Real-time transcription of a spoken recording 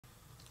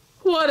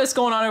What is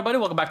going on, everybody?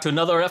 Welcome back to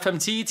another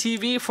FMT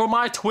TV for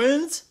my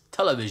twins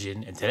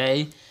television. And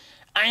today,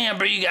 I am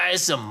bringing you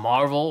guys some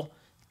Marvel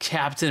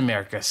Captain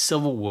America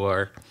Civil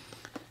War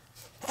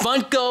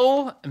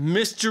Funko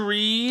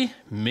Mystery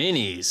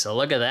Minis. So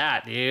look at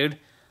that, dude.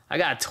 I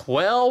got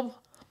 12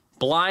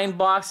 blind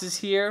boxes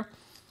here.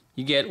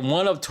 You get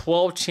one of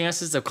 12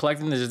 chances of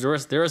collecting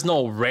this. There is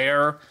no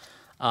rare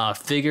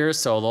figures,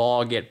 so they'll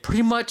all get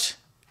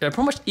they're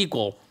pretty much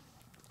equal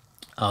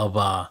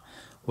of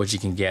what you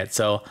can get.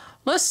 So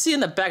let's see in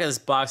the back of this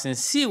box and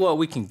see what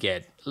we can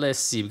get. Let's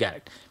see, we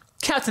got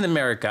Captain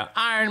America,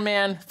 Iron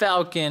Man,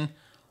 Falcon,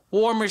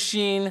 War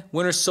Machine,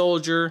 Winter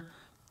Soldier,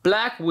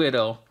 Black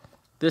Widow.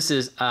 This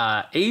is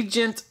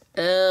Agent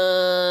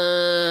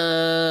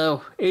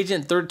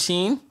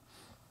 13,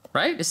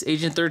 right? It's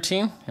Agent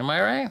 13, am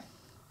I right?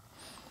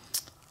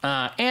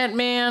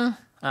 Ant-Man,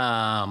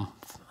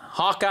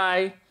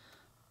 Hawkeye,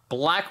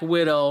 Black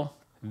Widow,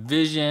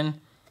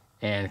 Vision,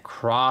 and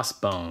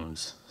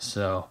Crossbones.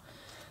 So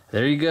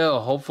there you go.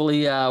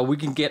 Hopefully we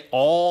can get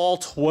all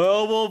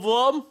 12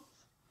 of them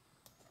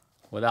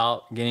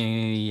without getting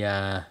any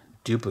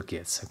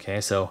duplicates. Okay,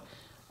 so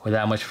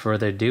without much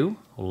further ado,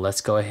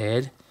 let's go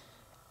ahead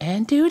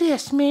and do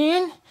this,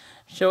 man.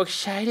 So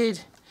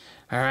excited.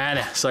 All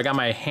right, so I got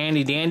my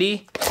handy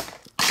dandy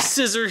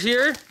scissors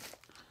here.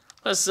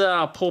 Let's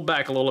pull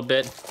back a little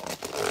bit.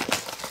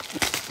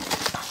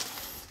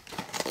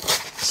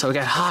 So we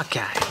got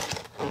Hawkeye.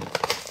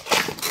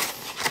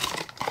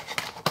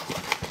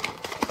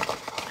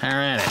 All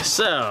right,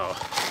 so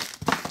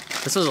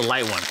this was a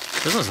light one.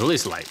 This one's really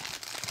light.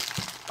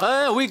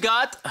 We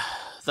got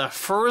the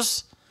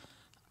first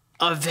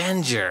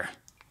Avenger,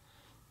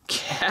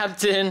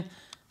 Captain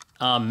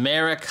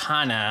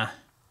Americana.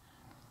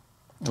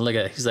 Look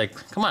at it. He's like,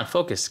 come on,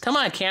 focus. Come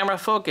on, camera,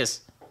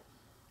 focus.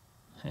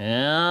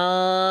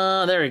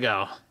 Yeah, there we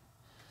go.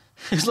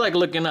 He's like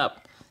looking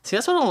up. See,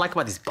 that's what I don't like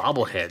about these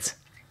bobbleheads.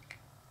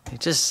 They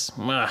just,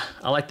 I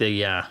like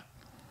the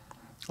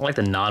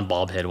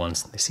non-bob head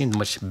ones. They seem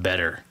much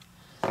better.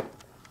 All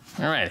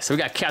right, so we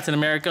got Captain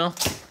America.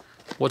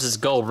 We'll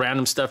just go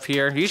random stuff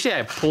here. Usually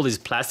I pull these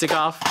plastic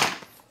off,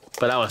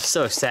 but I was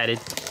so excited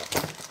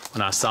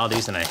when I saw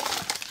these and I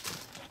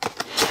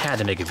had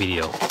to make a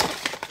video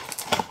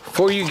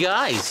for you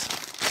guys.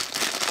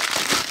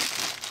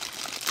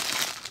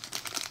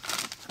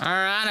 All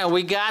right, now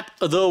we got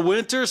the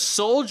Winter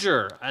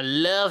Soldier. I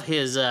love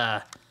his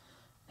arm.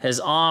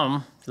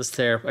 Just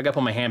there. I gotta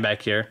put my hand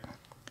back here.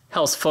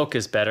 Helps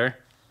focus better.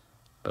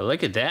 But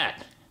look at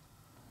that.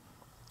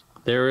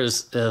 There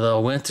is the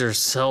Winter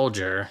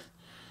Soldier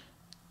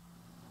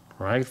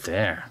right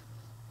there.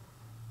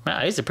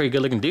 Wow, he's a pretty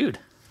good looking dude.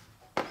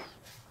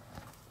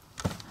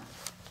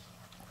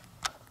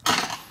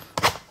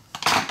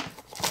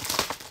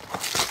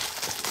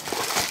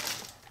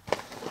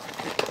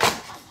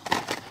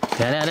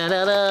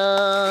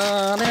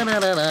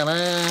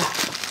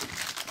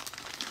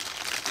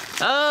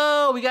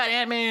 Oh, we got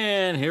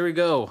Ant-Man. Here we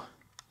go.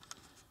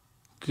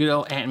 Good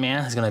old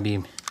Ant-Man is gonna be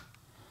in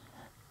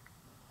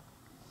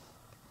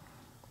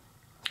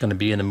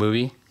the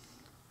movie.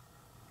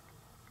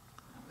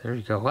 There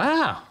you go.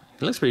 Wow,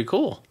 he looks pretty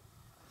cool.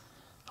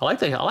 I like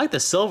the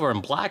silver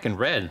and black and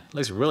red. It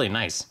looks really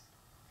nice.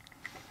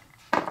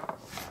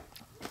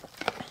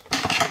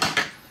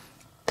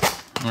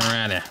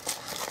 Alrighty.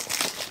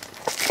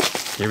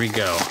 Here we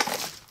go.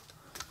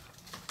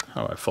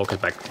 How do I focus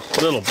back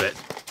a little bit?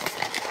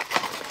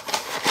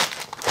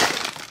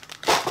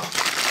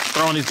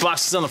 Throwing these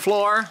boxes on the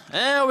floor.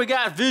 And we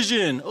got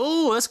Vision.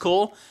 Oh, that's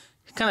cool.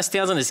 He kind of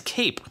stands on his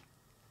cape.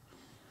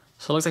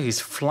 So it looks like he's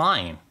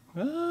flying.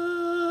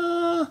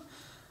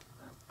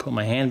 Put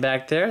my hand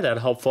back there. That'll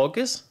help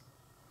focus.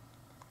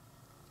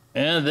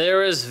 And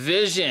there is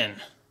Vision.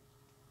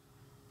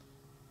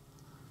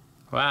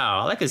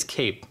 Wow, I like his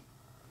cape.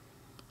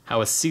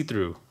 How it's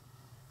see-through.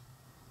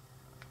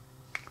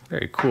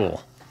 Very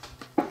cool.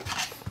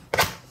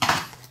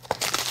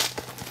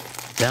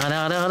 Da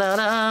da da da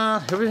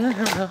da.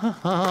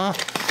 Alright,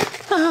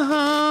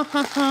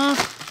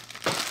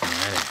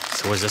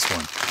 so where's this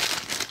one?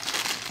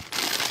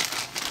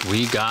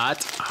 We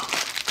got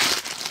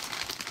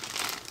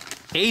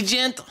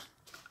Agent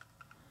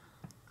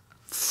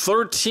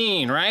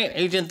 13, right?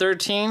 Agent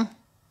 13.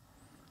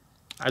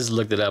 I just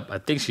looked it up. I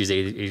think she's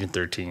Agent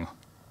 13.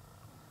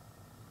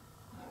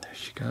 There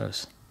she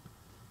goes.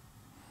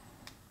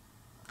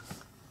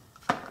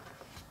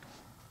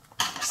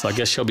 So I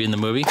guess she'll be in the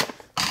movie.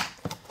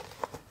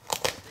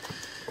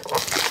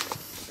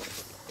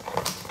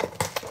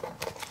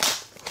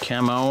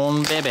 Come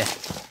on, baby.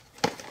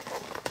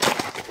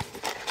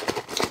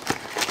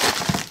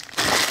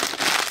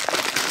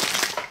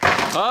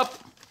 Up.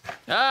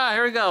 Ah,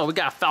 here we go. We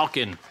got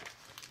Falcon.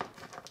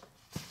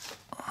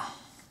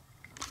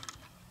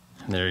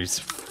 There's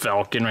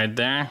Falcon right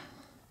there.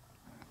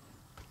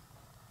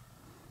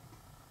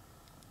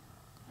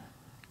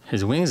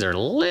 His wings are a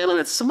little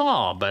bit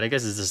small, but I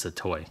guess it's just a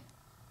toy.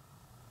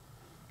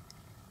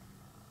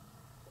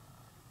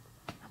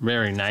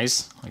 Very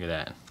nice. Look at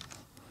that.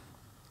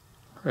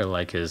 really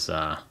like his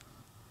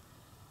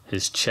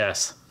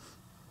chest.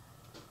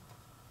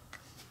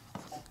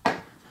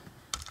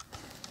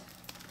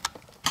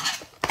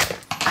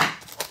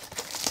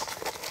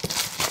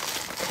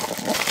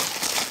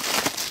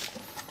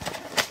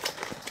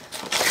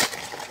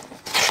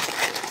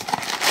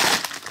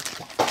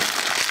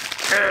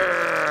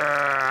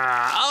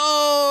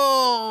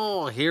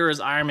 Here is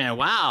Iron Man.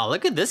 Wow,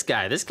 look at this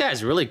guy. This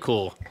guy's really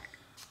cool.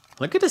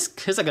 Look at this.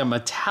 He's like a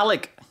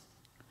metallic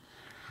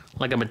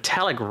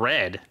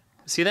red.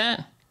 See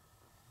that?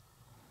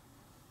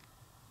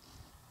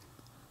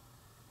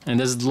 And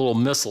this is a little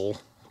missile,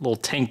 little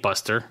tank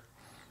buster.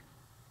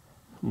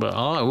 But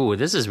oh, ooh,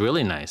 this is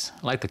really nice.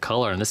 I like the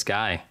color in this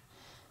guy.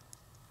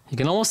 You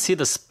can almost see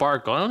the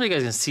sparkle. I don't know if you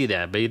guys can see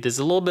that, but there's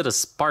a little bit of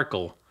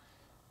sparkle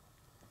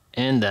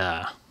in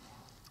the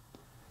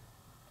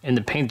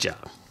paint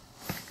job.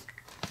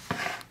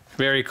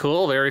 Very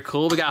cool, very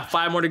cool. We got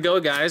 5 more to go,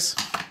 guys.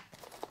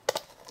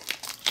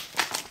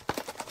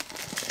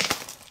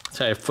 Let's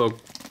try to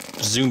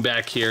zoom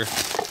back here.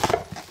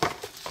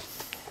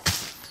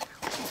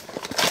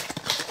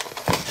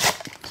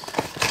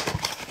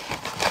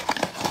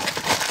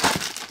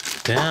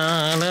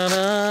 Da, da,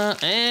 da.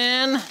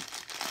 And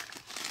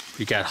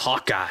we got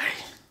Hawkeye.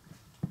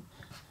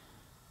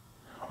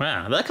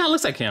 Wow, that kind of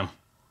looks like him.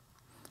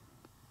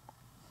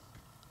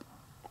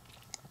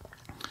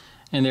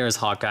 And there's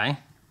Hawkeye.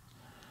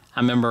 I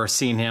remember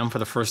seeing him for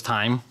the first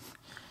time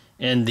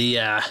in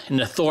the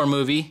Thor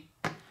movie.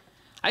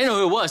 I didn't know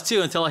who it was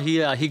too until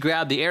he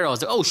grabbed the arrow. I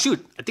was like, oh shoot,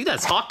 I think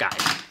that's Hawkeye.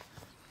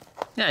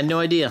 Yeah, I had no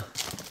idea.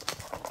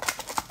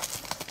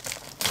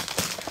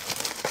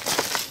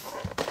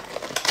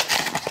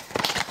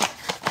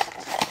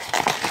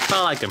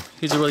 I like him.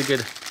 He's a really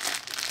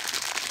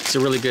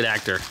good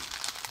actor.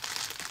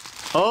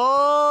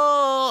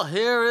 Oh,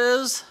 here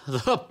is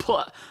the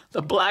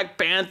Black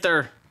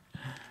Panther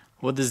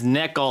with his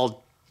neck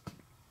all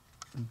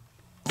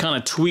kind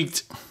of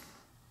tweaked.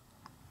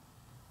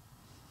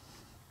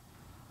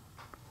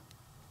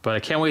 But I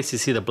can't wait to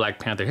see the Black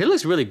Panther. He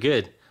looks really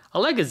good. I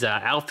like his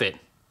outfit.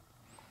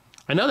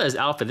 I know that his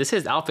outfit.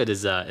 His outfit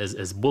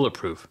is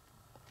bulletproof.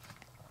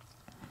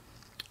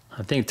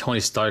 I think Tony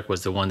Stark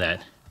was the one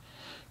that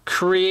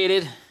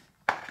created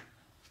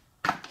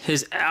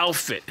his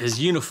outfit,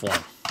 his uniform.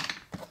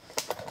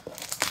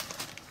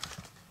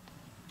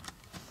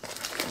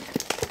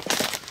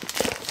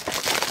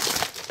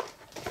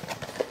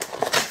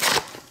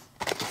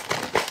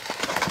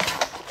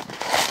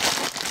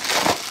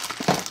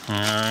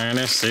 Alright,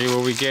 let's see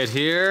what we get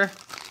here.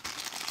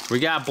 We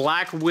got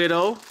Black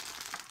Widow.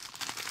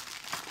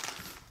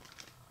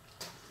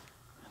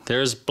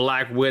 There's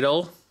Black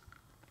Widow.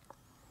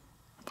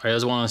 I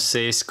just want to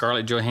say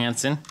Scarlett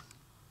Johansson.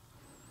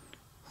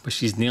 But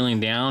she's kneeling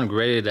down,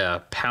 ready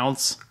to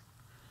pounce.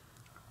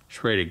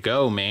 She's ready to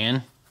go,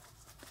 man.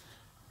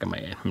 Got my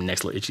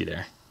neck's a little itchy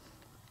there.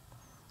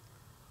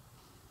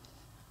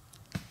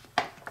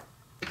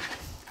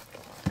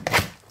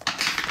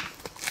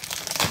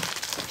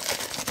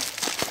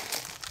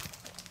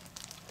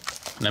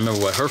 And I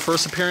remember what her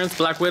first appearance,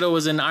 Black Widow,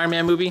 was in the Iron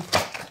Man movie.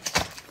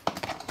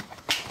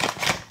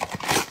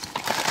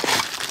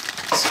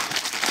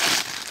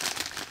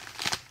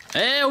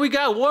 And we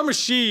got War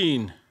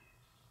Machine.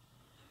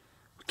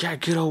 We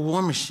got good old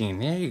War Machine.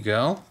 There you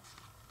go.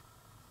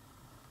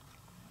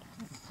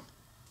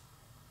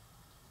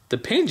 The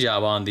paint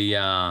job on the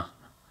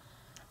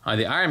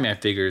Iron Man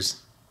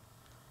figures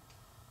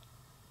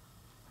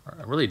are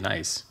really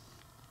nice.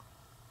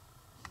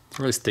 They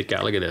really stick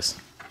out. Look at this.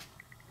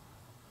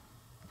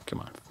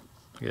 Come on.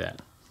 Look at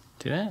that.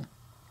 See that?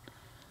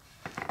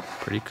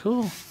 Pretty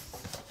cool.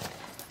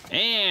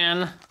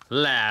 And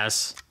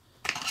last,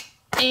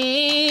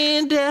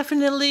 and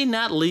definitely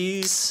not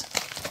least,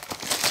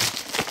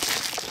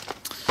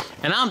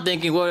 and I'm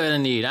thinking what I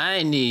need.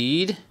 I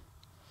need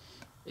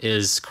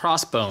is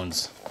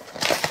crossbones.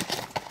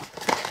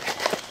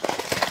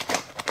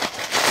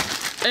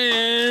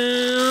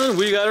 And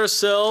we got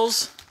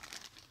ourselves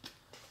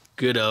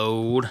good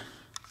old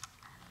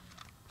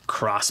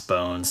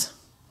crossbones.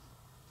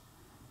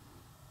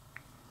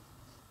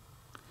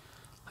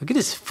 Look at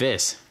his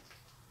fist.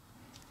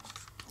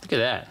 Look at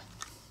that.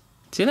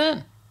 See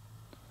that?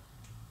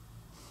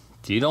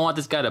 You don't want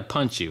this guy to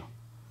punch you.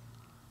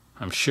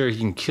 I'm sure he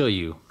can kill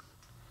you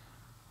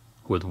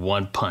with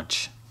one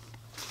punch.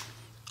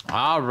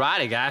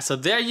 Alrighty, guys. So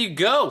there you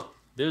go.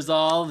 There's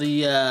all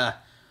the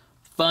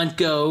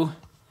Funko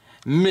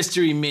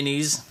mystery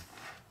minis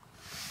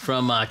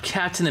from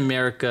Captain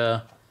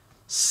America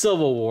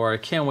Civil War. I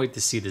can't wait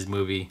to see this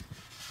movie.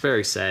 Very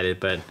excited,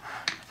 but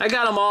I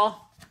got them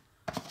all.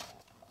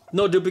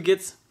 No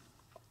duplicates.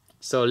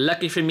 So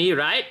lucky for me,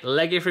 right?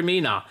 Lucky for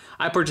me. No,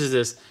 I purchased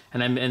this,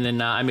 and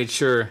then I made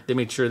sure they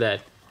made sure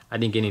that I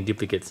didn't get any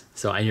duplicates.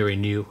 So I already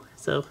knew.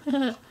 So,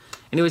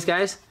 anyways,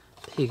 guys,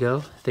 there you go.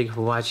 Thank you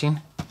for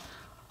watching.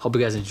 Hope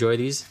you guys enjoy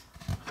these.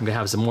 I'm gonna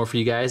have some more for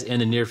you guys in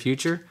the near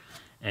future.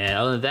 And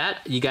other than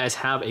that, you guys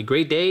have a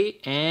great day,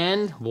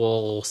 and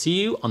we'll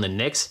see you on the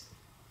next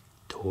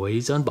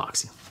toys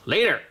unboxing.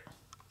 Later.